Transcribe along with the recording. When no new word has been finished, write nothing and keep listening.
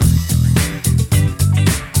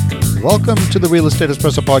Welcome to the Real Estate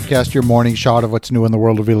Espresso Podcast, your morning shot of what's new in the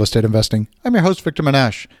world of real estate investing. I'm your host, Victor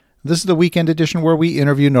Menashe. This is the weekend edition where we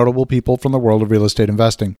interview notable people from the world of real estate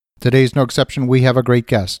investing. Today's no exception, we have a great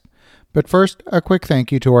guest. But first, a quick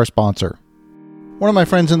thank you to our sponsor. One of my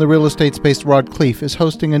friends in the real estate space, Rod Cleef, is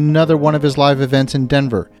hosting another one of his live events in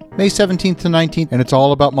Denver, May 17th to 19th, and it's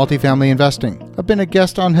all about multifamily investing. I've been a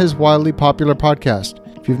guest on his wildly popular podcast.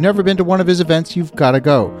 If you've never been to one of his events, you've got to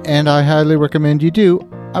go, and I highly recommend you do.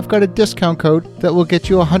 I've got a discount code that will get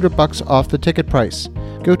you $100 off the ticket price.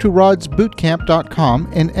 Go to rodsbootcamp.com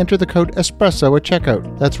and enter the code ESPRESSO at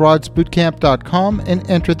checkout. That's rodsbootcamp.com and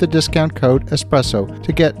enter the discount code ESPRESSO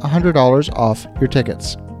to get $100 off your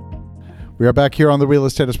tickets. We are back here on the Real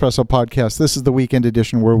Estate Espresso Podcast. This is the weekend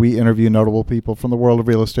edition where we interview notable people from the world of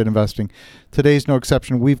real estate investing. Today's no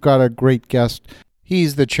exception. We've got a great guest.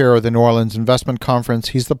 He's the chair of the New Orleans Investment Conference.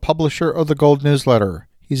 He's the publisher of the Gold Newsletter.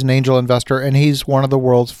 He's an angel investor, and he's one of the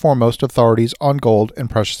world's foremost authorities on gold and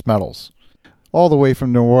precious metals. All the way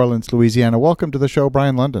from New Orleans, Louisiana, welcome to the show,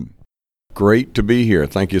 Brien Lundin. Great to be here.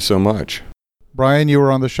 Thank you so much. Brien, you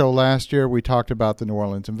were on the show last year. We talked about the New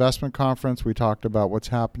Orleans Investment Conference. We talked about what's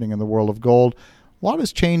happening in the world of gold. A lot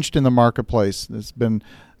has changed in the marketplace. There's been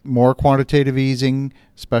more quantitative easing,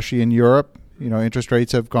 especially in Europe. Interest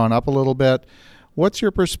rates have gone up a little bit. What's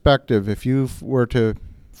your perspective if you were to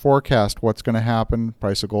forecast what's going to happen?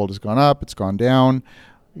 Price of gold has gone up, it's gone down.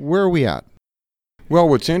 Where are we at? Well,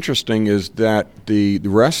 what's interesting is that the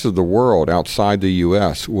rest of the world outside the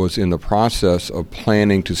U.S. was in the process of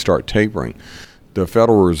planning to start tapering. The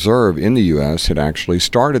Federal Reserve in the U.S. had actually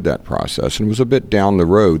started that process and was a bit down the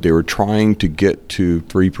road. They were trying to get to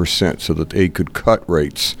 3% so that they could cut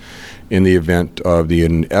rates in the event of the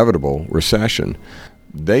inevitable recession.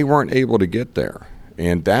 They weren't able to get there.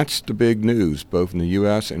 And that's the big news, both in the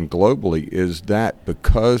U.S. and globally, is that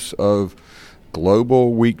because of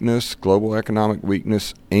global weakness, global economic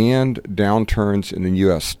weakness, and downturns in the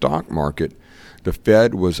U.S. stock market, the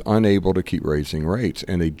Fed was unable to keep raising rates.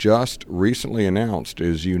 And they just recently announced,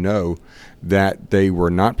 as you know, that they were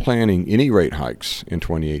not planning any rate hikes in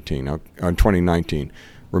 2019.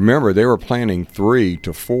 Remember, they were planning 3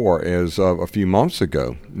 to 4 as of a few months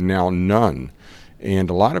ago. Now none.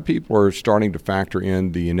 And a lot of people are starting to factor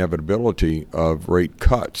in the inevitability of rate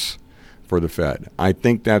cuts for the Fed. I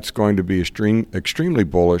think that's going to be extremely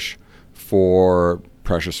bullish for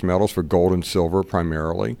precious metals, for gold and silver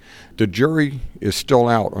primarily. The jury is still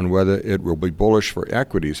out on whether it will be bullish for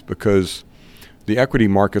equities because the equity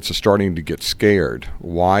markets are starting to get scared.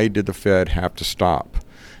 Why did the Fed have to stop?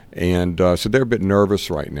 And so they're a bit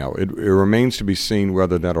nervous right now. It remains to be seen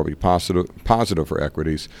whether that'll be positive for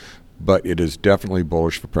equities, but it is definitely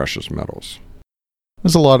bullish for precious metals.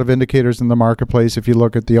 There's a lot of indicators in the marketplace. If you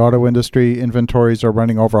look at the auto industry, inventories are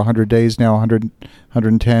running over 100 days now, 100,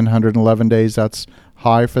 110, 111 days. That's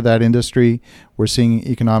high for that industry. We're seeing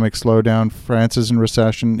economic slowdown. France is in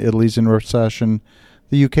recession. Italy's in recession.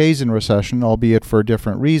 The UK's in recession, albeit for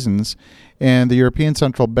different reasons. And the European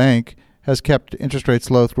Central Bank has kept interest rates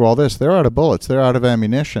low through all this. They're out of bullets. They're out of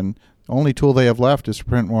ammunition. The only tool they have left is to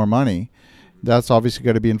print more money. That's obviously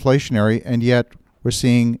going to be inflationary, and yet we're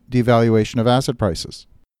seeing devaluation of asset prices.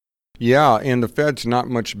 Yeah, and the Fed's not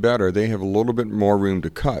much better. They have a little bit more room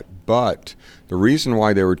to cut. But the reason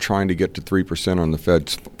why they were trying to get to 3% on the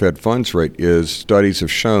Fed funds rate is studies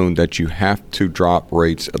have shown that you have to drop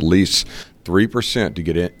rates at least 3% to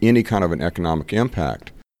get any kind of an economic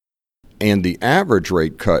impact. And the average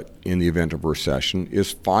rate cut in the event of recession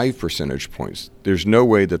is 5 percentage points. There's no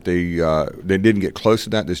way that they didn't get close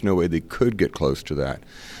to that. There's no way they could get close to that.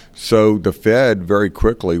 So the Fed very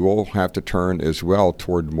quickly will have to turn as well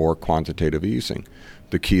toward more quantitative easing.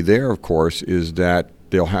 The key there, of course, is that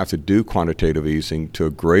they'll have to do quantitative easing to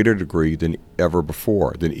a greater degree than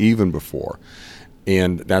even before.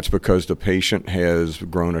 And that's because the patient has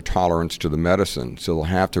grown a tolerance to the medicine. So they'll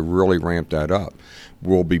have to really ramp that up.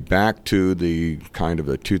 We'll be back to the kind of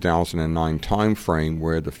the 2009 time frame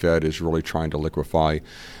where the Fed is really trying to liquefy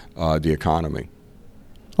the economy.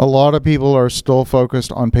 A lot of people are still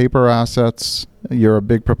focused on paper assets. You're a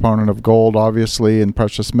big proponent of gold, obviously, and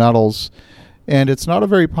precious metals. And it's not a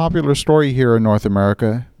very popular story here in North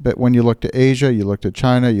America. But when you look to Asia, you look to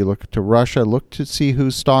China, you look to Russia, look to see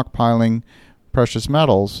who's stockpiling precious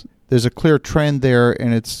metals. There's a clear trend there,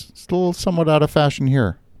 and it's still somewhat out of fashion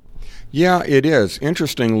here. Yeah, it is.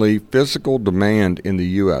 Interestingly, physical demand in the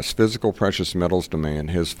U.S., physical precious metals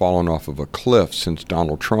demand, has fallen off of a cliff since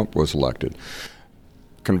Donald Trump was elected.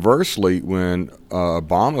 Conversely, when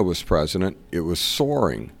Obama was president, it was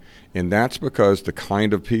soaring. And that's because the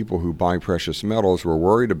kind of people who buy precious metals were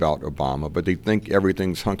worried about Obama, but they think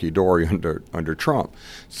everything's hunky-dory under Trump.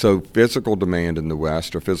 So physical demand in the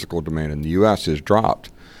West or physical demand in the U.S. has dropped.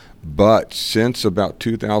 But since about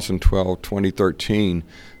 2012, 2013,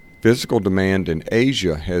 physical demand in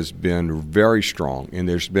Asia has been very strong, and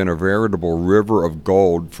there's been a veritable river of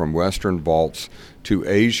gold from Western vaults to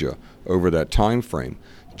Asia over that time frame.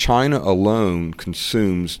 China alone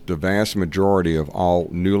consumes the vast majority of all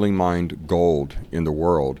newly mined gold in the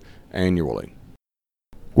world annually.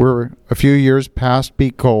 We're a few years past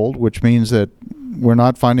peak gold, which means that we're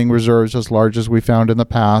not finding reserves as large as we found in the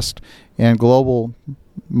past, and global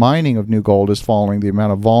mining of new gold is falling. The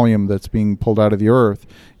amount of volume that's being pulled out of the earth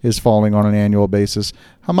is falling on an annual basis.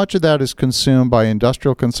 How much of that is consumed by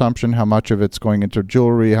industrial consumption? How much of it's going into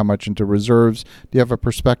jewelry? How much into reserves? Do you have a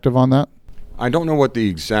perspective on that? I don't know what the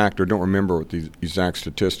exact, or don't remember what the exact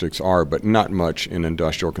statistics are, but not much in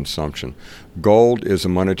industrial consumption. Gold is a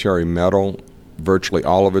monetary metal. Virtually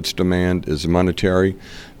all of its demand is monetary.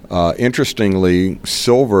 Interestingly,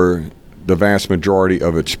 silver, the vast majority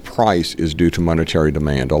of its price is due to monetary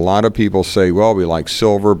demand. A lot of people say, well, we like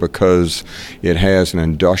silver because it has an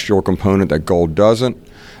industrial component that gold doesn't.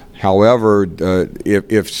 However,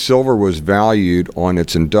 if silver was valued on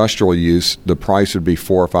its industrial use, the price would be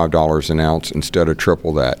 $4 or $5 an ounce instead of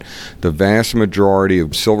triple that. The vast majority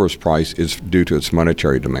of silver's price is due to its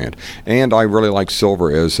monetary demand. And I really like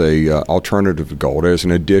silver as a alternative to gold, as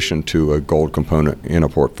an addition to a gold component in a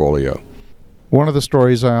portfolio. One of the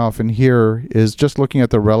stories I often hear is just looking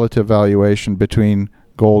at the relative valuation between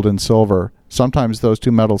gold and silver. Sometimes those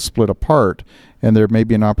two metals split apart, and there may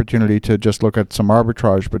be an opportunity to just look at some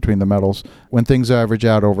arbitrage between the metals when things average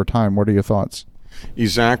out over time. What are your thoughts?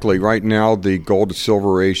 Exactly. Right now, the gold to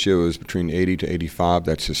silver ratio is between 80 to 85.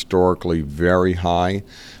 That's historically very high.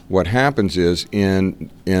 What happens is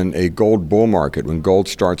in a gold bull market, when gold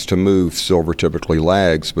starts to move, silver typically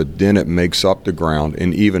lags, but then it makes up the ground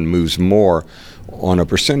and even moves more on a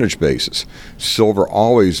percentage basis. Silver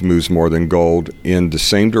always moves more than gold in the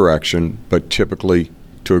same direction, but typically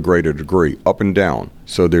to a greater degree, up and down.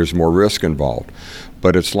 So there's more risk involved.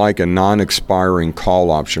 But it's like a non-expiring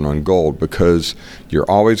call option on gold because you're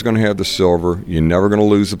always going to have the silver, you're never going to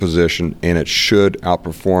lose the position, and it should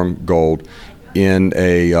outperform gold in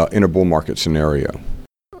a bull market scenario.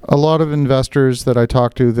 A lot of investors that I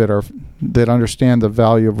talk to that understand the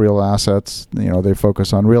value of real assets, they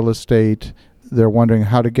focus on real estate. They're wondering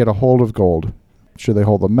how to get a hold of gold. Should they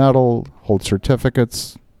hold the metal, hold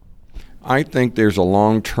certificates? I think there's a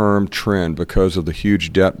long-term trend because of the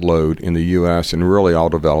huge debt load in the U.S. and really all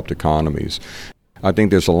developed economies. I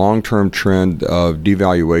think there's a long-term trend of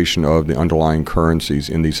devaluation of the underlying currencies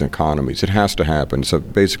in these economies. It has to happen. It's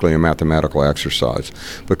basically a mathematical exercise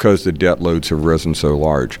because the debt loads have risen so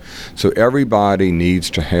large. So everybody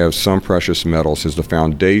needs to have some precious metals as the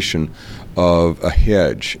foundation of a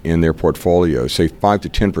hedge in their portfolio, say 5 to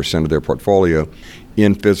 10% of their portfolio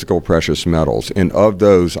in physical precious metals. And of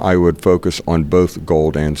those, I would focus on both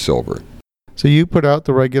gold and silver. So you put out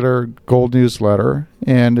the regular gold newsletter,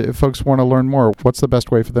 and if folks want to learn more, what's the best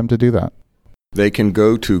way for them to do that? They can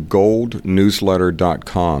go to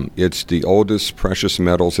goldnewsletter.com. It's the oldest precious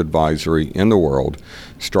metals advisory in the world,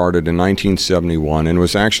 started in 1971, and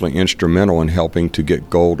was actually instrumental in helping to get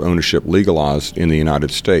gold ownership legalized in the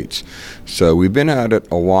United States. So we've been at it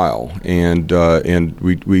a while, and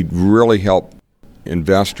we really help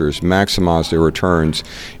investors maximize their returns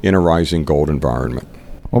in a rising gold environment.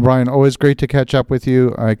 Well, Brien, always great to catch up with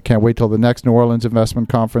you. I can't wait till the next New Orleans Investment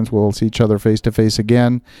Conference. We'll see each other face-to-face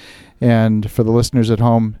again. And for the listeners at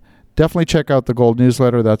home, definitely check out the Gold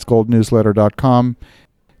Newsletter. That's goldnewsletter.com.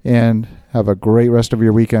 And have a great rest of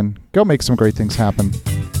your weekend. Go make some great things happen.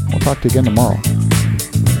 We'll talk to you again tomorrow.